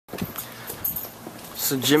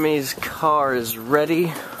So Jimmy's car is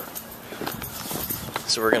ready.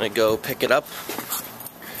 So we're gonna go pick it up.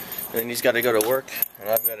 And then he's gotta go to work, and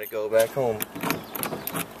I've gotta go back home.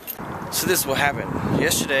 So this is what happened.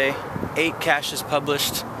 Yesterday, 8 caches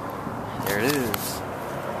published. There it is.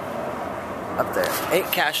 Up there.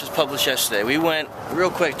 8 caches published yesterday. We went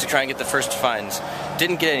real quick to try and get the first finds.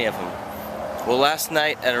 Didn't get any of them. Well, last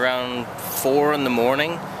night at around 4 in the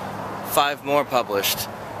morning, 5 more published.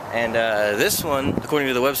 And this one, according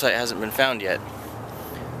to the website, hasn't been found yet.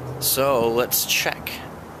 So let's check.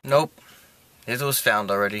 Nope. It was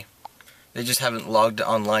found already. They just haven't logged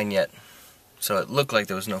online yet. So it looked like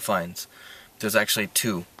there was no finds. There's actually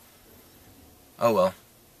 2. Oh well.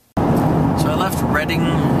 So I left Redding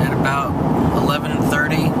at about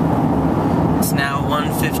 11:30. It's now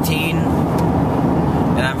 1:15.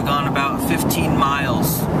 And I've gone about 15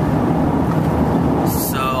 miles.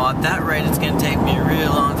 So at that rate, it's going to take me a really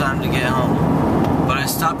long time to get home. But I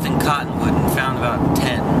stopped in Cottonwood and found about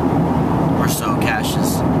 10 or so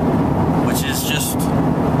caches, which is just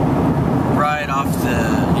right off the,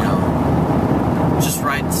 just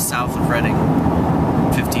right south of Redding,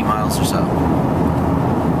 15 miles or so.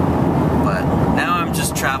 But now I'm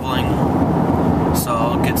just traveling, so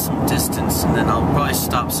I'll get some distance and then I'll probably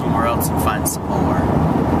stop somewhere else and find some more.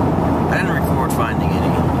 I didn't record finding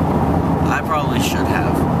any. I probably should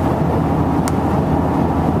have.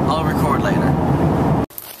 I'll record later.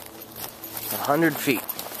 100 feet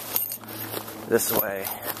this way.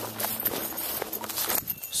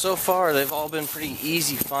 So far, they've all been pretty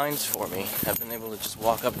easy finds for me. I've been able to just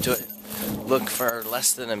walk up to it, look for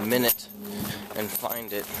less than a minute, and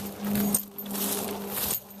find it.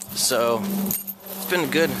 So, it's been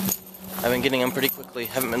good. I've been getting them pretty quickly.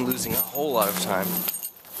 Haven't been losing a whole lot of time.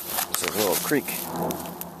 There's a little creek.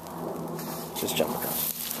 Just jump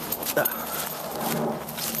across.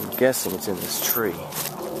 I'm guessing it's in this tree.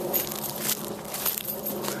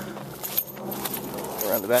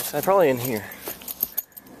 Around the backside, probably in here.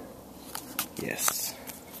 Yes.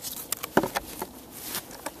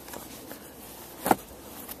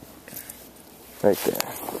 Right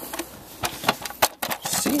there.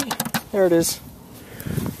 See? There it is.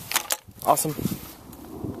 Awesome.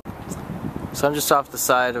 So I'm just off the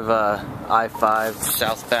side of I-5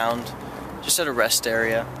 southbound, just at a rest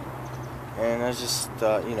area. And I just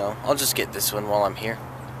thought, I'll just get this one while I'm here.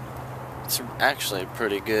 It's actually a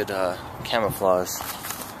pretty good camouflage.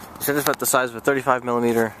 It's just about the size of a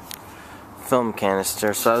 35mm film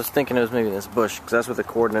canister, so I was thinking it was maybe this bush, because that's where the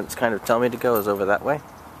coordinates kind of tell me to go, is over that way.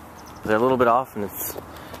 But they're a little bit off, and it's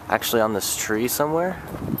actually on this tree somewhere.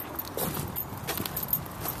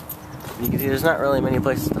 You can see there's not really many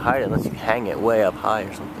places to hide it unless you hang it way up high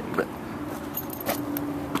or something,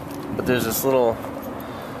 but there's this little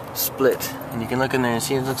split, and you can look in there and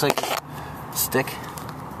see it looks like a stick,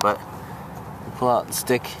 but you pull out the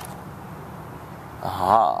stick,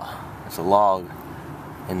 aha, there's a log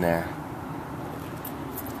in there.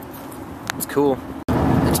 It's cool.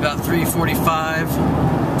 It's about 3:45,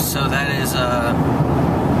 so that is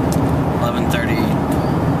 11:30,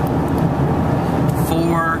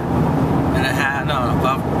 4.5, no,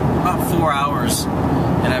 about 4 hours,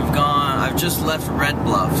 and I've just left Red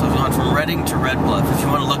Bluff, so I've gone from Redding to Red Bluff. If you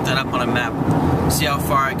want to look that up on a map, see how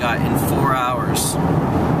far I got in 4 hours.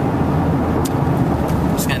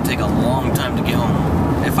 It's gonna take a long time to get home.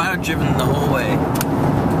 If I had driven the whole way,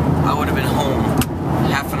 I would have been home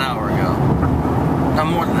half an hour ago. Not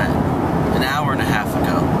more than that. An hour and a half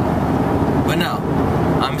ago. But no,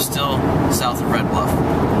 I'm still south of Red Bluff.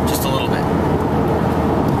 Just a little bit.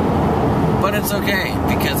 But it's okay,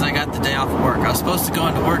 because I got the day off of work. I was supposed to go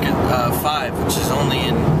into work at 5, which is only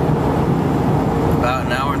in about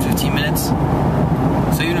an hour and 15 minutes.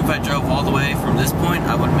 So even if I drove all the way from this point,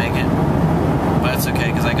 I wouldn't make it. But it's okay,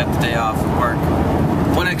 because I got the day off of work.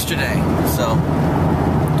 1 extra day, so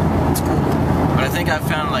it's cool. But I think I've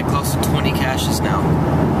found like close to 20 caches now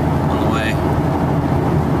on the way.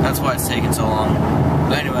 That's why it's taking so long.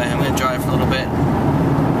 But anyway, I'm going to drive for a little bit.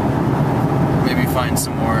 Maybe find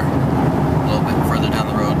some more a little bit further down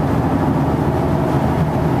the road.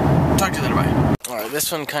 Talk to you later, bye. Alright,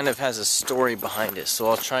 this one kind of has a story behind it, so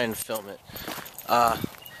I'll try and film it.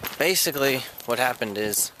 Basically, what happened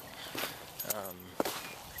is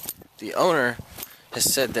the owner has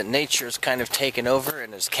said that nature's kind of taken over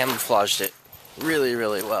and has camouflaged it really,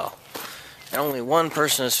 really well. And only one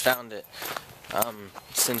person has found it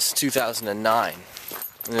since 2009.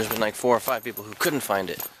 And there's been like 4 or 5 people who couldn't find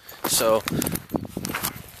it. So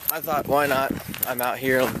I thought, why not? I'm out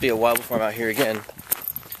here, it'll be a while before I'm out here again.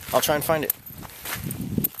 I'll try and find it.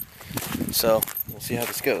 So, we'll see how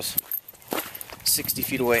this goes. 60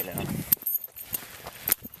 feet away now.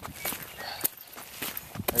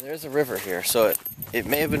 And there's a river here, so it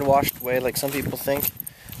may have been washed away like some people think,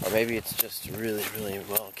 or maybe it's just really, really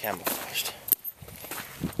well camouflaged.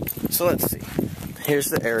 So let's see. Here's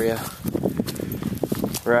the area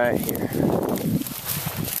right here.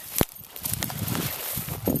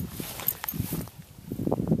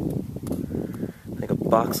 Like a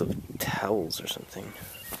box of towels or something.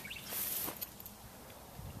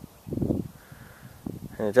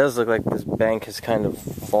 And it does look like this bank has kind of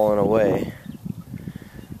fallen away.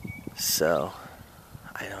 So,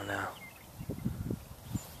 I don't know.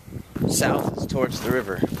 South is towards the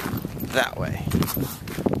river. That way.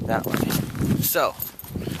 That way. So,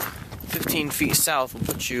 15 feet south will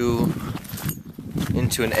put you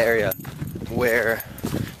into an area where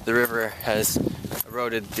the river has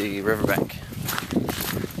eroded the riverbank.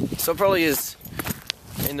 So it probably is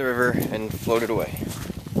in the river and floated away.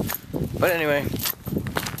 But anyway,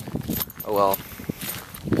 oh well.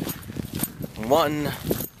 One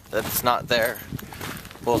that's not there.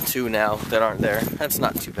 Well, two now that aren't there. That's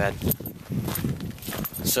not too bad.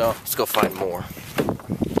 So, let's go find more.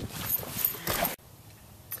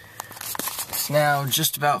 It's now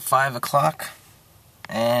just about 5 o'clock,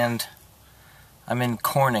 and I'm in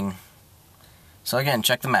Corning. So again,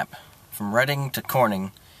 check the map. From Reading to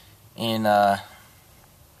Corning in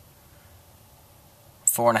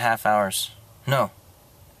 4.5 hours. No.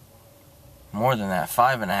 More than that,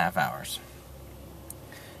 5.5 hours.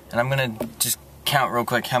 And I'm gonna just count real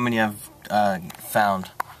quick how many I've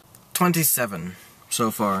found. 27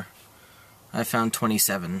 so far. I found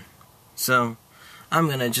 27. So I'm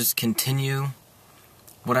gonna just continue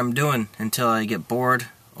what I'm doing until I get bored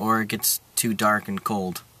or it gets too dark and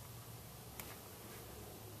cold.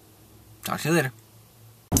 Talk to you later.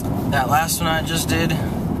 That last one I just did,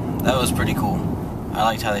 that was pretty cool. I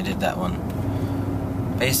liked how they did that one.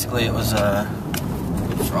 Basically it was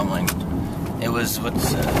it's rumbling. It was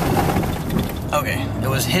okay, it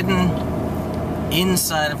was hidden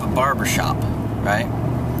inside of a barber shop, right?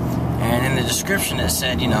 And in the description it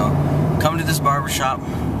said, you know, come to this barber shop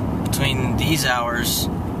between these hours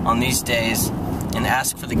on these days and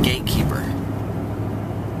ask for the gatekeeper.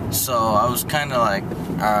 So I was kind of like,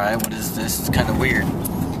 alright, what is this? It's kind of weird.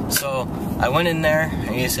 So I went in there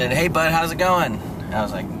and he said, hey bud, how's it going? And I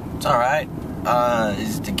was like, it's alright.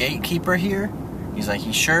 Is the gatekeeper here? He's like,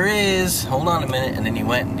 he sure is. Hold on a minute. And then he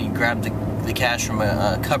went and he grabbed the cash from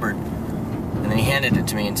a cupboard. And then he handed it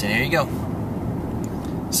to me and said, here you go.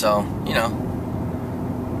 So, you know,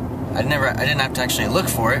 I didn't have to actually look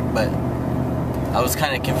for it, but I was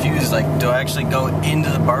kind of confused. Like, do I actually go into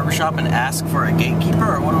the barbershop and ask for a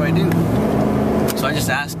gatekeeper, or what do I do? So I just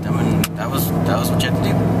asked him, and that was what you had to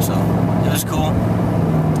do. So it was cool.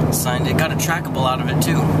 Signed it. Got a trackable out of it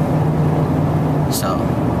too. So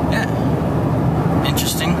yeah,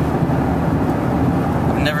 interesting.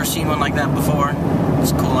 I've never seen one like that before.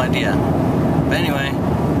 It's a cool idea. But anyway,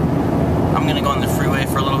 I'm gonna go on the freeway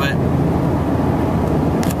for a little bit.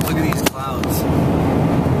 Look at these clouds.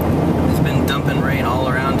 It's been dumping rain all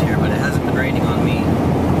around here, but it hasn't been raining on me.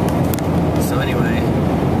 So anyway,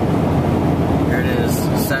 here it is,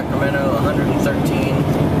 Sacramento, 113,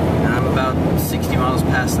 and I'm about 60 miles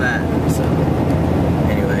past that. So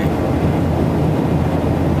anyway,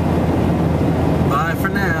 bye for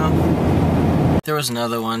now. There was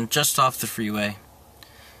another one just off the freeway,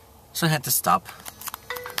 so I had to stop.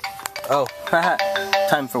 Oh,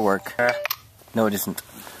 time for work. No, it isn't.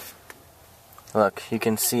 Look, you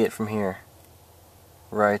can see it from here.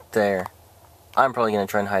 Right there. I'm probably going to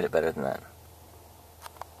try and hide it better than that.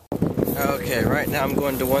 Okay, right now I'm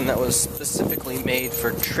going to one that was specifically made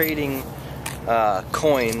for trading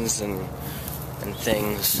coins and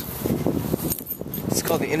things. It's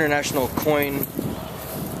called the International Coin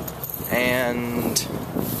and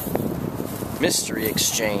Mystery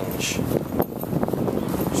Exchange.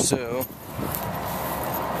 So,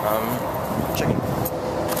 check it.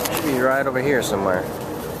 Should be right over here somewhere.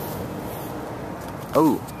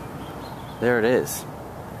 Oh, there it is.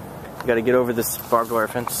 You gotta get over this barbed wire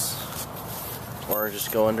fence, or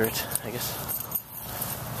just go under it, I guess.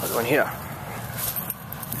 I'll go in here.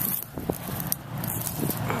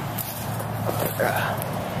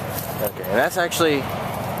 Okay, and that's actually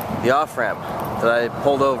the off-ramp that I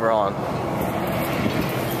pulled over on.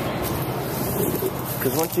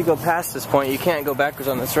 Because once you go past this point, you can't go backwards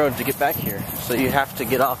on this road to get back here. So you have to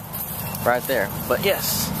get off right there. But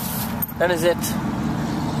yes, that is it.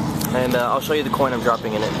 And I'll show you the coin I'm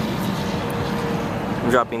dropping in it. I'm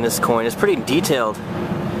dropping this coin. It's pretty detailed.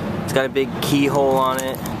 It's got a big keyhole on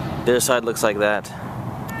it. The other side looks like that.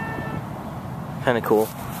 Kind of cool.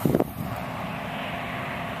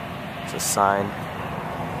 It's a sign.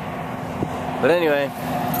 But anyway,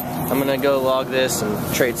 I'm gonna go log this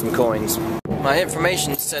and trade some coins. My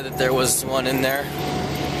information said that there was one in there,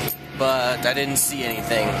 but I didn't see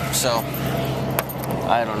anything, so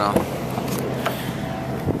I don't know.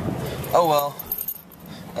 Oh well,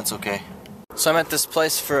 that's okay. So I'm at this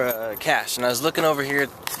place for cash, and I was looking over here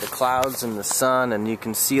at the clouds and the sun, and you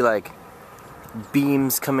can see like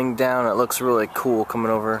beams coming down. It looks really cool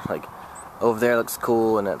coming over, like over there looks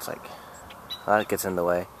cool, and it's like, that gets in the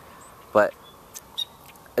way. But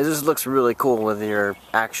it just looks really cool with your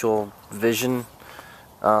actual vision.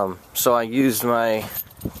 So I used my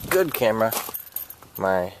good camera,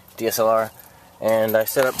 my DSLR, and I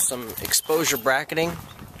set up some exposure bracketing.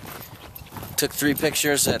 Took 3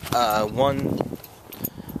 pictures at one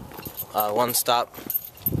stop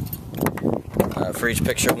for each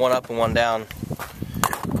picture, one up and one down.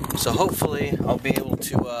 So hopefully I'll be able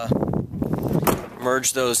to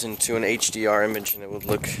merge those into an HDR image, and it would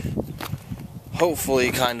look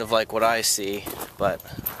hopefully kind of like what I see, but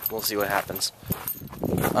we'll see what happens.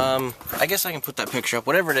 I guess I can put that picture up.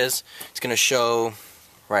 Whatever it is, it's going to show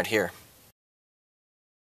right here.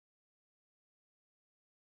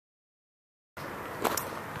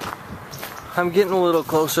 I'm getting a little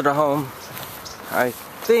closer to home. I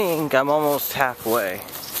think I'm almost halfway.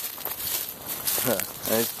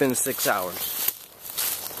 And it's been 6 hours.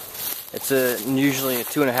 It's usually a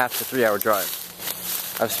 2.5 to 3 hour drive.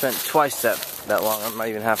 I've spent twice that long. I'm not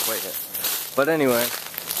even halfway yet. But anyway,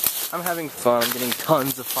 I'm having fun. I'm getting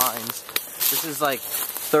tons of fines. This is like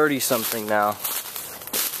 30 something now.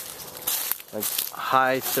 Like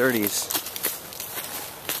high 30s.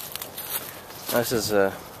 This is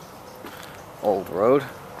a old road.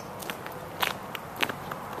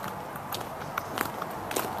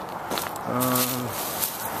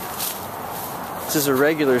 This is a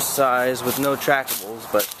regular size with no trackables,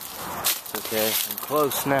 but it's okay. I'm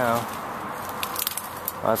close now.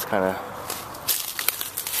 Well, that's kind of...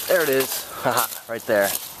 There it is. Haha, right there.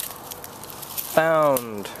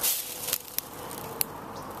 Found.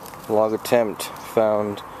 Log attempt.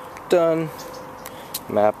 Found. Done.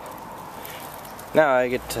 Map. Now I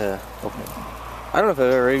get to open it. I don't know if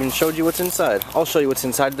I've ever even showed you what's inside. I'll show you what's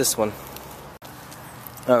inside this one.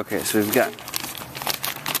 Okay, so we've got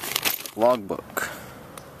logbook,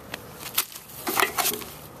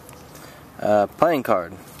 playing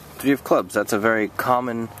card, 3 of clubs. That's a very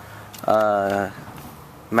common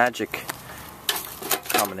magic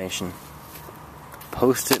combination.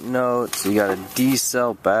 Post-it notes. You got a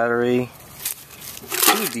D-cell battery,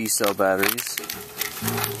 2 D-cell batteries.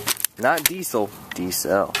 Not diesel,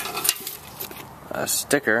 D-cell. A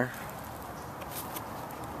sticker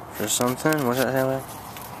for something. What's that have?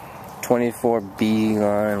 24B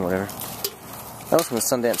line, whatever. That was from the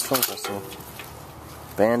Sundance Film Festival.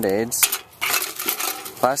 Band-aids.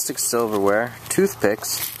 Plastic silverware.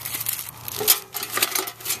 Toothpicks.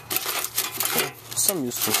 Some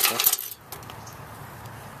useful stuff.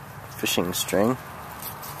 Fishing string.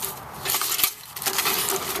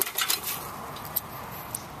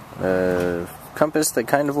 Compass that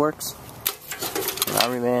kind of works. An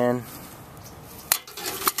Army Man.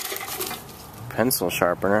 Pencil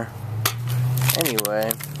sharpener.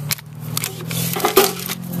 Anyway,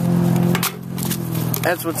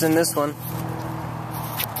 that's what's in this one.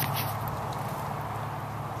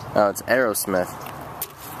 Oh, it's Aerosmith.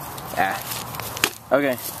 Ah.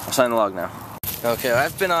 Okay, I'll sign the log now. Okay,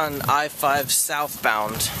 I've been on I-5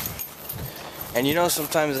 southbound, and you know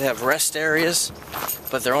sometimes they have rest areas,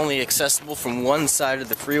 but they're only accessible from one side of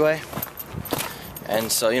the freeway.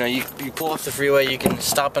 And so, you know, you pull off the freeway, you can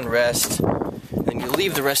stop and rest, then you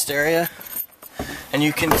leave the rest area, and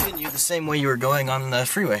you continue the same way you were going on the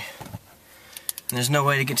freeway. And there's no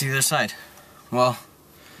way to get to the other side. Well,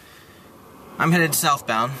 I'm headed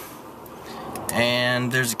southbound,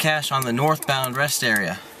 and there's a cache on the northbound rest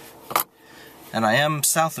area. And I am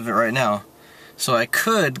south of it right now. So I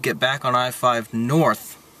could get back on I-5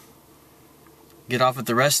 north, get off at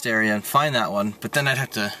the rest area and find that one, but then I'd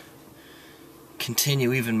have to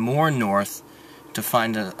continue even more north to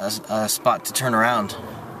find a spot to turn around,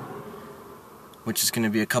 which is going to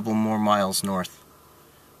be a couple more miles north.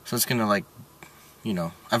 So it's going to, like, you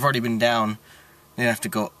know, I've already been down, then I have to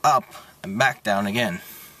go up and back down again.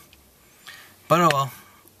 But oh well,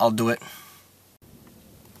 I'll do it.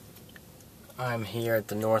 I'm here at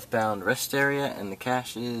the northbound rest area, and the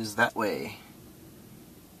cache is that way.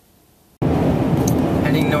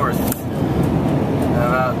 Heading north.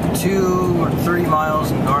 About 2 or 3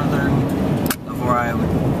 miles northern of where I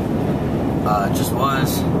just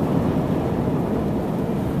was.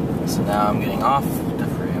 So now I'm getting off the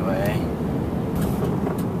freeway.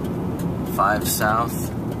 5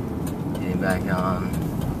 south, getting back on.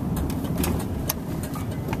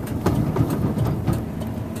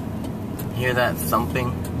 Hear that thumping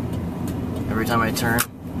every time I turn?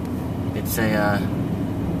 It's a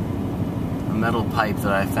metal pipe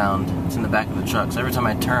that I found. It's in the back of the truck, so every time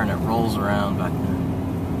I turn it rolls around back there.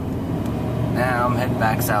 Now I'm heading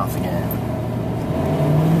back south again.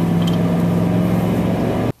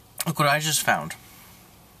 Look what I just found.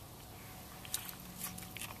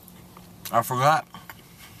 I forgot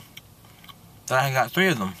that I got 3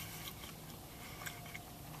 of them.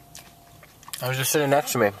 I was just sitting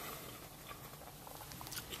next to me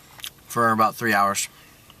for about 3 hours.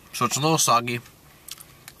 So it's a little soggy, a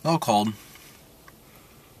little cold.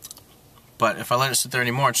 But if I let it sit there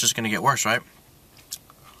anymore, it's just going to get worse, right?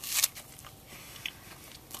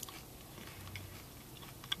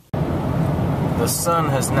 The sun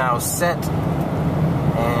has now set,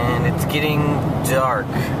 and it's getting dark.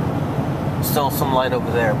 Still some light over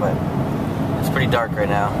there, but it's pretty dark right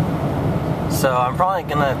now. So I'm probably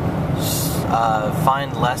gonna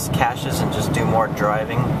find less caches and just do more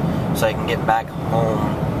driving so I can get back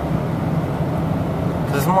home.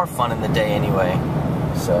 Because it's more fun in the day anyway.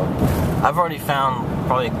 So I've already found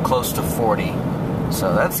probably close to 40.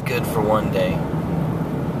 So that's good for one day.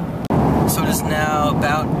 So it is now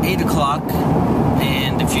about 8 o'clock,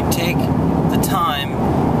 and if you take the time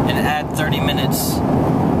and add 30 minutes,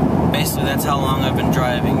 basically that's how long I've been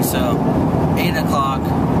driving. So 8 o'clock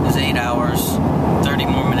is 8 hours, 30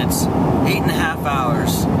 more minutes, 8.5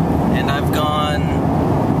 hours, and I've gone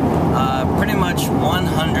pretty much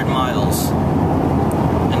 100 miles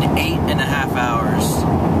in 8.5 hours.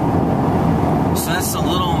 So that's a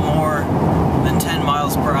little more than 10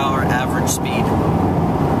 miles per hour average speed.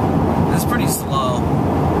 That's pretty slow.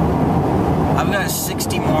 I've got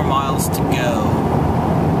 60 more miles to go,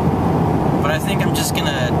 but I think I'm just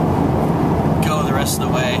gonna go the rest of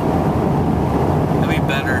the way. It'll be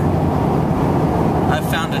better. I've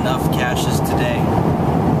found enough caches today.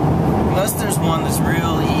 Unless there's one that's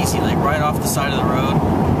real easy, like right off the side of the road,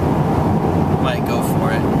 might go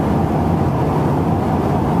for it.